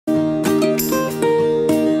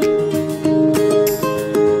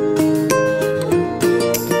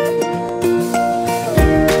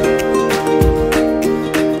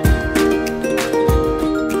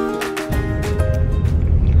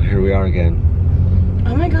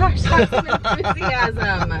Oh my gosh, that's some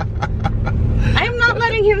enthusiasm. I'm not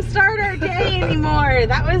letting him start our day anymore.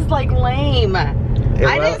 That was like lame. I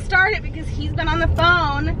didn't start it because he's been on the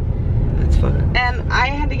phone. That's fine. And I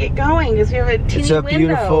had to get going because we have a teeny window. It's a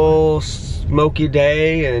beautiful, smoky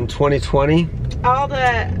day in 2020. All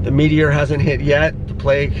the meteor hasn't hit yet. The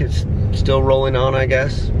plague is still rolling on, I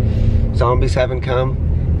guess. Zombies haven't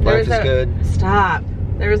come. Life is good. Stop.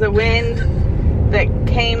 There was a wind that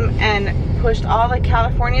came and pushed all the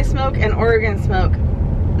California smoke and Oregon smoke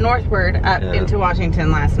northward up into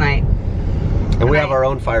Washington last night. And we have our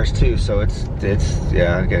own fires too, so it's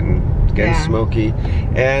yeah, getting smoky.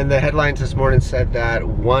 And the headlines this morning said that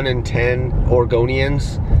 1 in 10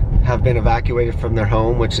 Oregonians have been evacuated from their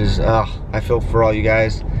home, which is, I feel for all you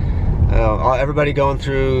guys. Everybody going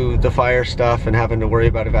through the fire stuff and having to worry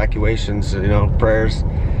about evacuations, you know, prayers,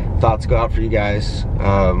 thoughts go out for you guys.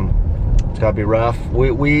 It's gotta be rough.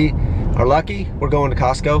 We are lucky, we're going to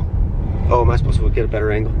Costco. Oh, am I supposed to get a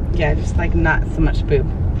better angle? Yeah, just like not so much boob.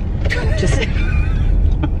 Just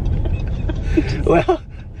well,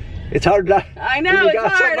 it's hard not. I know, it's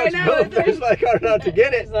hard, I know. It's like hard not to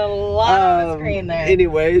get it. There's a lot on the screen there.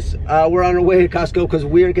 Anyways, we're on our way to Costco because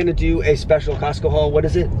we're gonna do a special Costco haul. What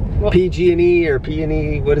is it? Well, PG&E or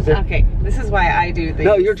P&E, what is it? Okay, this is why I do things.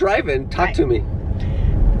 No, you're driving, talk to me.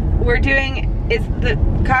 We're doing,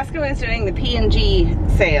 Costco is doing the P&G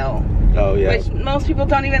sale. Oh yeah. Which most people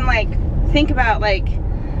don't even like think about, like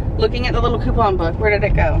looking at the little coupon book. Where did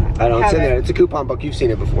it go? I don't, it's in there. It's a coupon book. You've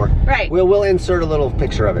seen it before. Right. We'll insert a little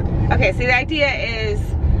picture of it. Okay, so the idea is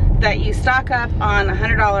that you stock up on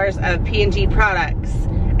 $100 of P&G products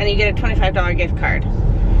and you get a $25 gift card.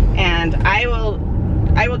 And I will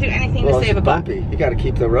do anything to save a buck. You got to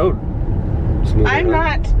keep the road smooth. I'm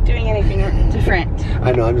not doing anything different.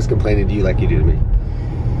 I know, I'm just complaining to you like you do to me.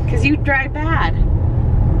 Because you drive bad.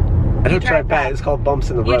 I don't drive bad. It's called bumps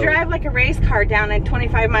in the road. You drive like a race car down a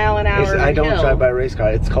 25-mile-an-hour I don't drive by a race car.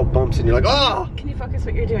 It's called bumps, and you're like, oh! Can you focus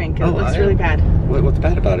what you're doing? Because it looks really bad. What's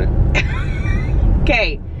bad about it?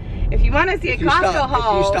 Okay, if you want to see a Costco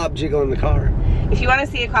haul, if you stop jiggling the car. If you want to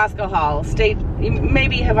see a Costco haul,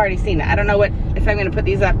 maybe you have already seen it. I don't know if I'm going to put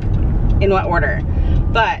these up in what order,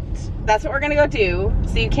 but that's what we're going to go do.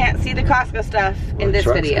 So you can't see the Costco stuff in this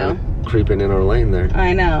video. Creeping in our lane there.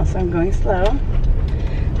 I know, so I'm going slow.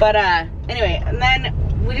 But anyway, and then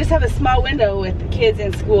we just have a small window with the kids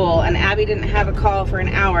in school, and Abby didn't have a call for an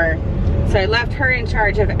hour. So I left her in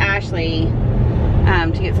charge of Ashley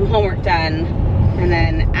to get some homework done. And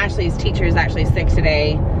then Ashley's teacher is actually sick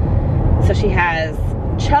today. So she has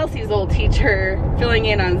Chelsea's old teacher filling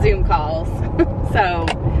in on Zoom calls. So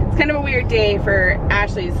it's kind of a weird day for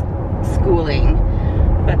Ashley's schooling.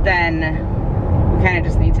 But then we kind of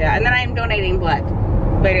just need to, and then I'm donating blood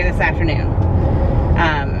later this afternoon.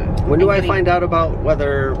 When do I find out about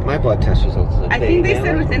whether my blood test results? I think they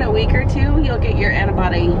said within a week or two you'll get your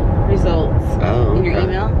antibody results in your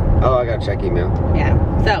email. Oh, I gotta check email. Yeah,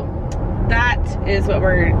 so that is what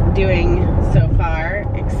we're doing so far.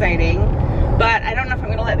 Exciting. But I don't know if I'm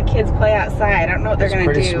gonna let the kids play outside. I don't know what they're gonna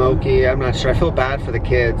do. It's pretty smoky. I'm not sure. I feel bad for the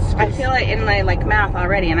kids. I feel it in my mouth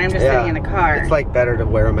already, and I'm just sitting in a car. It's like better to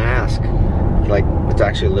wear a mask. Like, it's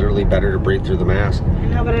actually literally better to breathe through the mask. I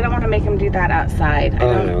know, but I don't want to make them do that outside.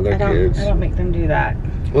 I know, they're kids. I don't make them do that.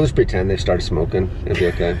 We'll just pretend they started smoking. It'll be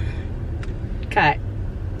okay. Cut.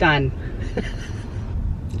 Done.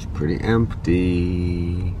 It's pretty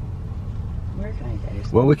empty. Where can I go?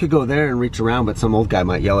 Well, we could go there and reach around, but some old guy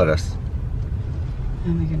might yell at us. Oh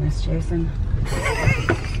my goodness, Jason.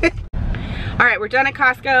 All right, we're done at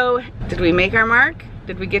Costco. Did we make our mark?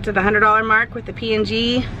 Did we get to the $100 mark with the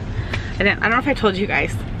P&G? I don't know if I told you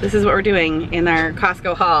guys, this is what we're doing in our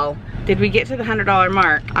Costco haul. Did we get to the $100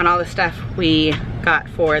 mark on all the stuff we got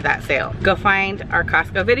for that sale? Go find our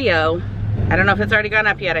Costco video. I don't know if it's already gone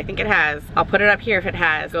up yet, I think it has. I'll put it up here if it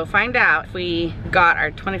has. Go find out if we got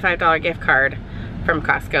our $25 gift card from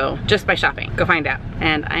Costco just by shopping. Go find out.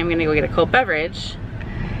 And I'm gonna go get a cold beverage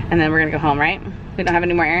and then we're gonna go home, right? We don't have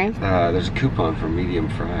any more errands? There's a coupon for medium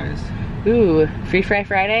fries. Ooh, Free Fry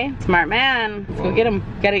Friday? Smart man. Let's go get them.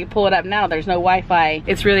 Gotta pull it up now. There's no Wi-Fi.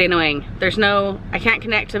 It's really annoying. I can't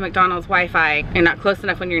connect to McDonald's Wi-Fi. You're not close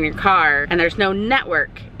enough when you're in your car, and there's no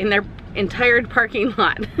network in their entire parking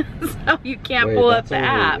lot. So you can't pull up the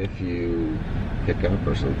app. If you pick up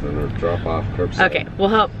or something, or drop off curbside. Okay, we'll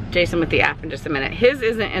help Jason with the app in just a minute. His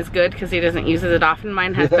isn't as good because he doesn't use it often.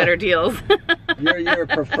 Mine has better deals. You're a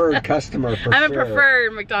preferred customer for I'm a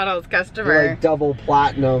preferred McDonald's customer. You're like double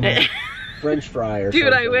platinum French fry or something.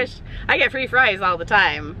 Dude, I wish. I get free fries all the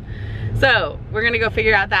time. So we're gonna go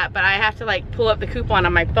figure out that, but I have to pull up the coupon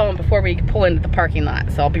on my phone before we pull into the parking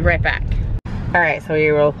lot. So I'll be right back. All right, so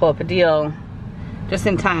we will pull up a deal just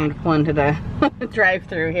in time to pull into the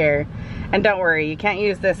drive-through here. And don't worry, you can't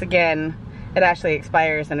use this again. It actually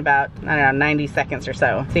expires in about, I don't know, 90 seconds or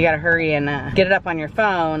so. So you gotta hurry and get it up on your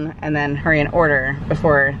phone and then hurry and order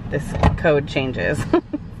before this code changes. It's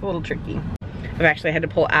a little tricky. I've actually had to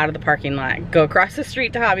pull out of the parking lot, go across the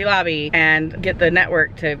street to Hobby Lobby and get the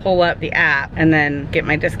network to pull up the app and then get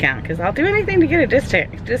my discount, because I'll do anything to get a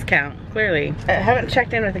discount, clearly. I haven't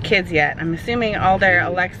checked in with the kids yet. I'm assuming all their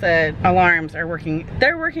Alexa alarms are working.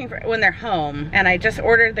 They're working when they're home, and I just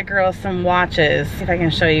ordered the girls some watches. See if I can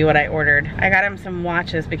show you what I ordered. I got them some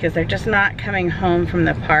watches because they're just not coming home from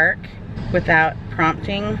the park without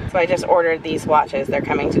prompting. So I just ordered these watches. They're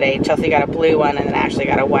coming today. Chelsea got a blue one and then Ashley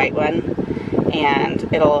got a white one. And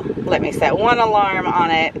it'll let me set one alarm on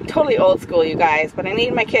it. Totally old school, you guys, but I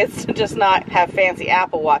need my kids to just not have fancy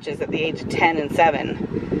Apple watches at the age of 10 and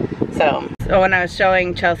 7. So when I was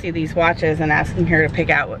showing Chelsea these watches and asking her to pick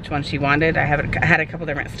out which one she wanted, I had a couple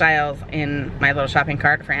different styles in my little shopping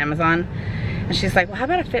cart for Amazon. And she's like, well, how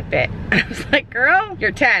about a Fitbit? I was like, girl,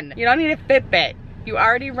 you're 10. You don't need a Fitbit. You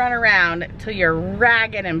already run around till you're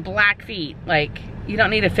ragged and black feet. Like, you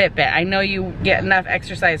don't need a Fitbit. I know you get enough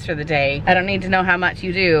exercise for the day. I don't need to know how much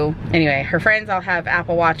you do. Anyway, her friends all have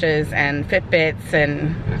Apple Watches and Fitbits,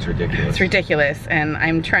 and it's ridiculous. It's ridiculous, and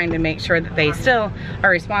I'm trying to make sure that they still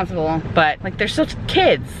are responsible, but like they're still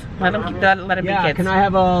kids. Let them be kids. Can I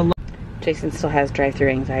have a... Jason still has drive-through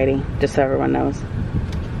anxiety, just so everyone knows.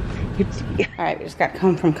 All right, we just got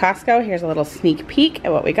home from Costco. Here's a little sneak peek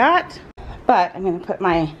at what we got. But I'm gonna put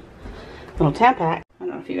my little Tampax. I don't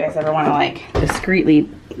know if you guys ever want to like discreetly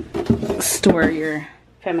store your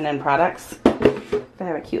feminine products. I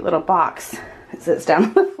have a cute little box that sits down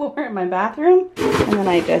on the floor in my bathroom, and then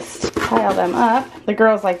I just pile them up. The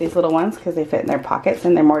girls like these little ones because they fit in their pockets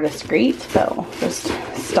and they're more discreet. So just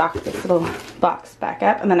stock this little box back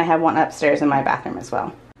up, and then I have one upstairs in my bathroom as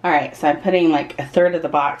well. All right, so I'm putting like a third of the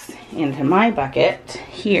box into my bucket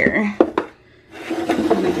here. I'm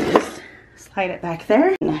gonna just slide it back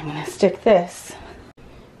there, and I'm gonna stick this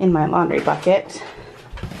in my laundry bucket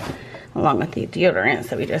along with the deodorants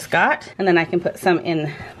that we just got, and then I can put some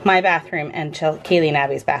in my bathroom and Kaylee and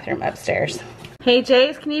Abby's bathroom upstairs. Hey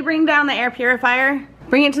Jace, can you bring down the air purifier?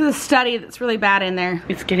 Bring it to the study. That's really bad in there.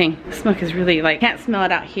 It's getting, the smoke is really like, can't smell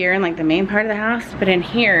it out here in like the main part of the house, but in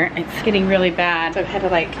here it's getting really bad. So I've had to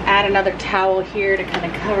like add another towel here to kind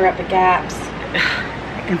of cover up the gaps.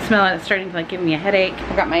 I can smell it. It's starting to like give me a headache.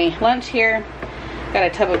 I've got my lunch here. Got a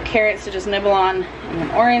tub of carrots to just nibble on, and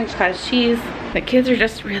an orange, cottage cheese. The kids are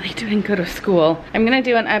just really doing good with school. I'm gonna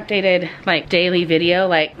do an updated like daily video,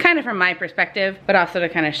 like kind of from my perspective, but also to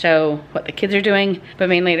kind of show what the kids are doing, but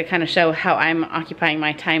mainly to kind of show how I'm occupying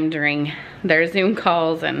my time during their Zoom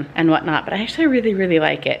calls and whatnot. But I actually really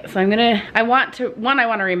like it. So I want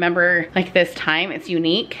to remember like this time. It's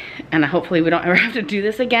unique, and hopefully we don't ever have to do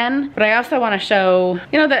this again. But I also want to show,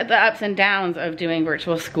 you know, the ups and downs of doing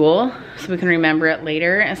virtual school, so we can remember it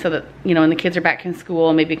later, and so that, you know, when the kids are back in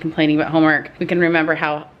school, maybe complaining about homework, we can remember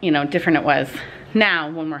how, you know, different it was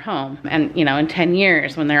now when we're home, and, you know, in 10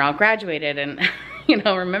 years when they're all graduated, and you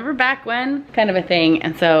know, remember back when, kind of a thing.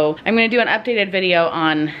 And so I'm gonna do an updated video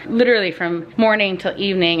on literally from morning till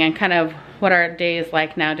evening and kind of what our day is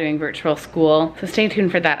like now doing virtual school. So stay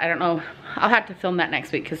tuned for that. I don't know, I'll have to film that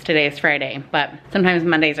next week because today is Friday, but sometimes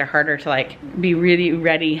Mondays are harder to like be really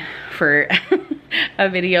ready for a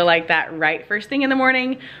video like that right first thing in the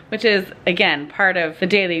morning, which is again part of the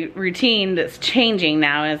daily routine that's changing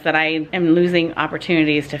now, is that I am losing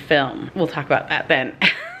opportunities to film. We'll talk about that then.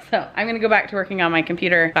 So I'm gonna go back to working on my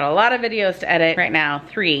computer. Got a lot of videos to edit right now,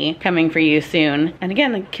 3 coming for you soon. And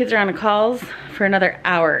again, the kids are on calls for another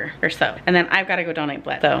hour or so. And then I've gotta go donate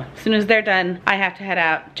blood. So as soon as they're done, I have to head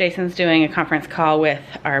out. Jason's doing a conference call with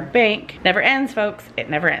our bank. Never ends, folks, it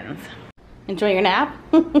never ends. Enjoy your nap?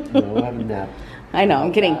 No, I have a nap. I know,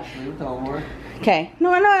 I'm kidding. Okay,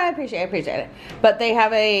 no, I appreciate it. But they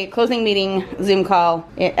have a closing meeting Zoom call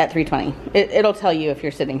at 3:20. It'll tell you if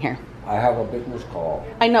you're sitting here. I have a business call.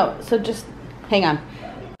 I know, so just hang on.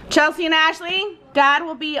 Chelsea and Ashley, Dad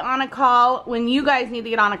will be on a call when you guys need to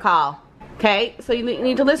get on a call. Okay, so you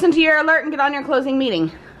need to listen to your alert and get on your closing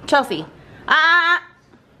meeting. Chelsea,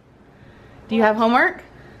 do you have homework?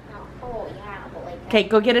 Oh yeah, but like. Okay,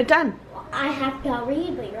 go get it done. Well, I have to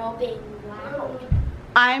read, but you're all being loud.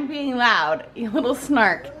 I'm being loud, you little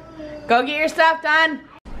snark. Go get your stuff done.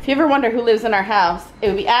 If you ever wonder who lives in our house, it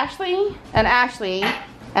would be Ashley and Ashley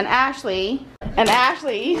and Ashley and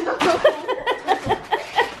Ashley.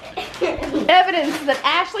 Evidence that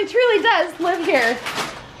Ashley truly does live here.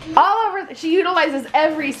 All over, she utilizes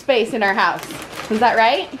every space in our house. Is that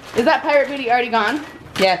right? Is that pirate booty already gone?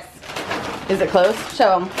 Yes. Is it close?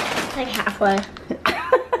 Show them. Like halfway.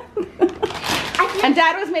 And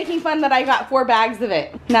Dad was making fun that I got 4 bags of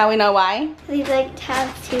it. Now we know why. These like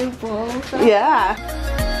have 2 bowls. Yeah.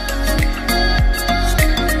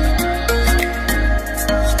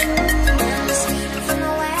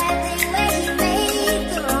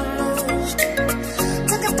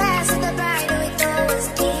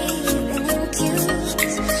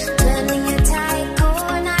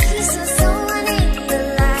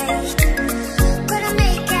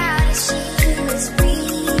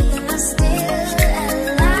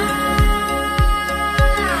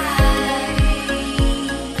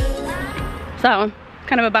 So,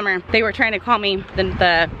 kind of a bummer. They were trying to call me,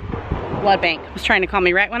 the blood bank was trying to call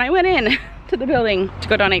me right when I went in to the building to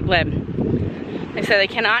go donate blood. They said they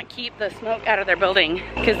cannot keep the smoke out of their building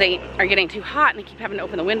because they are getting too hot and they keep having to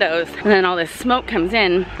open the windows. And then all this smoke comes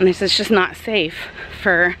in and they said it's just not safe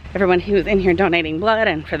for everyone who's in here donating blood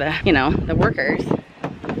and for the, you know, the workers.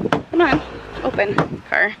 Come on, open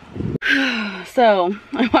car. So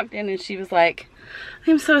I walked in and she was like,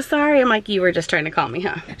 I'm so sorry. I'm like, you were just trying to call me,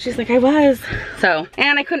 huh? She's like, I was. So,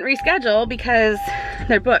 and I couldn't reschedule because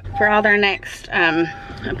they're booked for all their next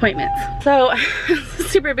appointments. So,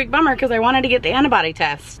 super big bummer because I wanted to get the antibody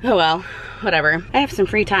test. Oh well, whatever. I have some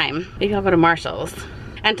free time. Maybe I'll go to Marshall's.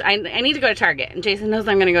 And I need to go to Target, and Jason knows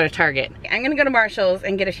I'm gonna go to Target. I'm gonna go to Marshall's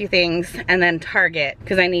and get a few things, and then Target,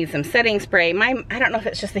 because I need some setting spray. I don't know if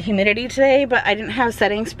it's just the humidity today, but I didn't have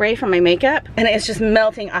setting spray for my makeup, and it's just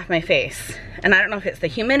melting off my face. And I don't know if it's the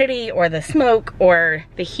humidity or the smoke or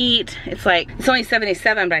the heat. It's like, it's only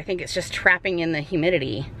 77, but I think it's just trapping in the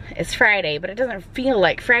humidity. It's Friday, but it doesn't feel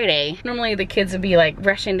like Friday. Normally the kids would be like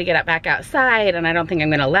rushing to get up back outside, and I don't think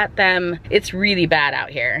I'm gonna let them. It's really bad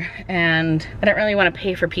out here, and I don't really wanna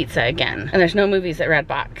pay for pizza again. And there's no movies at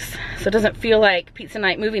Redbox. So it doesn't feel like pizza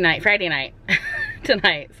night, movie night, Friday night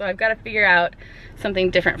tonight. So I've gotta figure out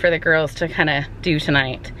something different for the girls to kinda do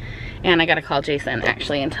tonight. And I gotta call Jason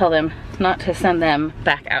actually and tell them not to send them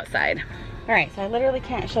back outside. All right, so I literally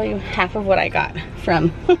can't show you half of what I got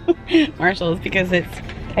from Marshall's because it's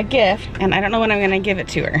a gift and I don't know when I'm gonna give it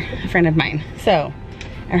to her, a friend of mine. So,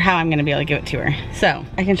 or how I'm gonna be able to give it to her. So,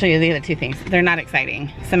 I can show you the other 2 things. They're not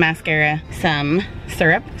exciting. Some mascara, some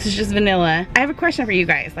syrup. This is just vanilla. I have a question for you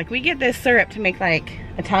guys. Like, we get this syrup to make like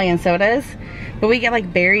Italian sodas, but we get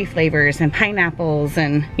like berry flavors and pineapples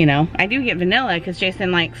and, you know, I do get vanilla because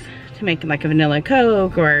Jason likes to make like a vanilla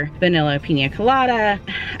Coke or vanilla pina colada.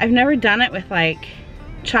 I've never done it with like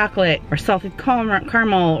chocolate or salted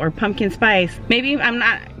caramel or pumpkin spice. Maybe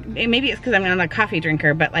it's because I'm not a coffee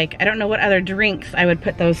drinker, but like I don't know what other drinks I would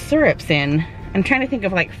put those syrups in. I'm trying to think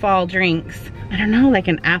of like fall drinks. I don't know, like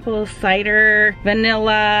an apple cider,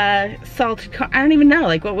 vanilla, salted, I don't even know,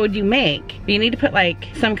 like what would you make? But you need to put like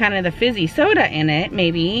some kind of the fizzy soda in it,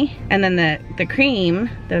 maybe. And then the cream,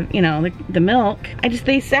 you know, the milk.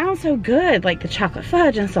 They sound so good, like the chocolate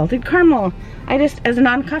fudge and salted caramel. As a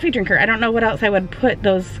non-coffee drinker, I don't know what else I would put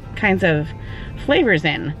those kinds of flavors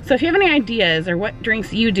in. So if you have any ideas or what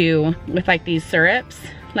drinks you do with like these syrups,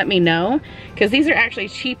 let me know, because these are actually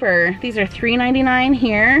cheaper. These are $3.99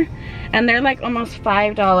 here, and they're like almost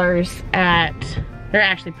 $5 they're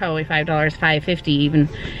actually probably $5, $5.50 even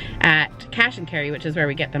at Cash and Carry, which is where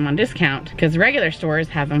we get them on discount, because regular stores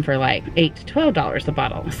have them for like $8 to $12 a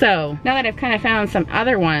bottle. So now that I've kind of found some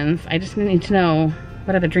other ones, I just need to know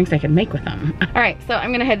what other drinks I can make with them. All right, so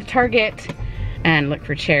I'm gonna head to Target and look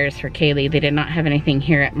for chairs for Kaylee. They did not have anything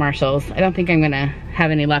here at Marshall's. I don't think I'm gonna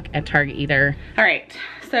have any luck at Target either. All right,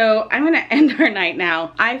 so I'm gonna end our night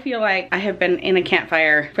now. I feel like I have been in a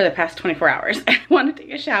campfire for the past 24 hours. I want to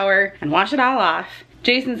take a shower and wash it all off.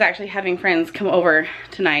 Jason's actually having friends come over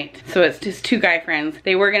tonight. So it's just 2 guy friends.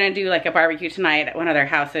 They were gonna do like a barbecue tonight at one of their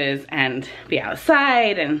houses and be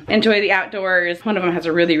outside and enjoy the outdoors. One of them has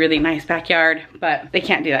a really, really nice backyard, but they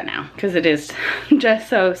can't do that now because it is just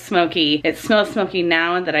so smoky. It smells smoky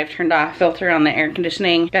now that I've turned off filter on the air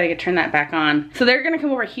conditioning. Gotta turn that back on. So they're gonna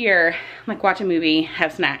come over here, like watch a movie,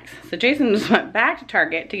 have snacks. So Jason just went back to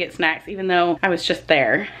Target to get snacks even though I was just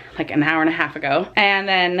there like an hour and a half ago. And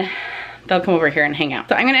then they'll come over here and hang out.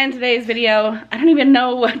 So I'm gonna end today's video. I don't even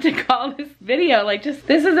know what to call this video. Like this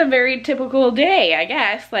is a very typical day, I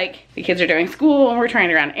guess. Like the kids are doing school and we're trying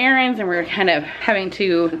to run errands and we're kind of having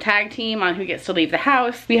to tag team on who gets to leave the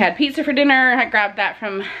house. We had pizza for dinner. I grabbed that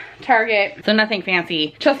from Target. So nothing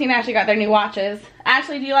fancy. Chelsea and Ashley got their new watches.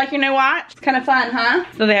 Ashley, do you like your new watch? It's kind of fun, huh?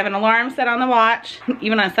 So they have an alarm set on the watch.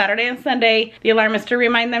 Even on Saturday and Sunday, the alarm is to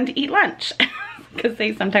remind them to eat lunch. because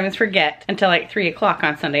they sometimes forget until like 3 o'clock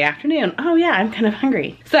on Sunday afternoon. Oh yeah, I'm kind of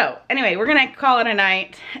hungry. So anyway, we're gonna call it a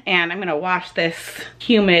night and I'm gonna wash this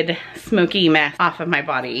humid, smoky mess off of my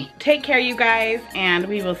body. Take care, you guys, and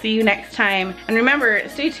we will see you next time. And remember,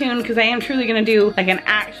 stay tuned because I am truly gonna do like an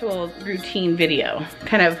actual routine video.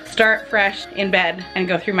 Kind of start fresh in bed and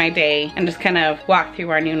go through my day and just kind of walk through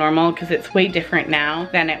our new normal because it's way different now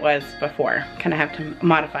than it was before. Kind of have to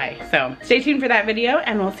modify. So stay tuned for that video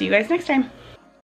and we'll see you guys next time.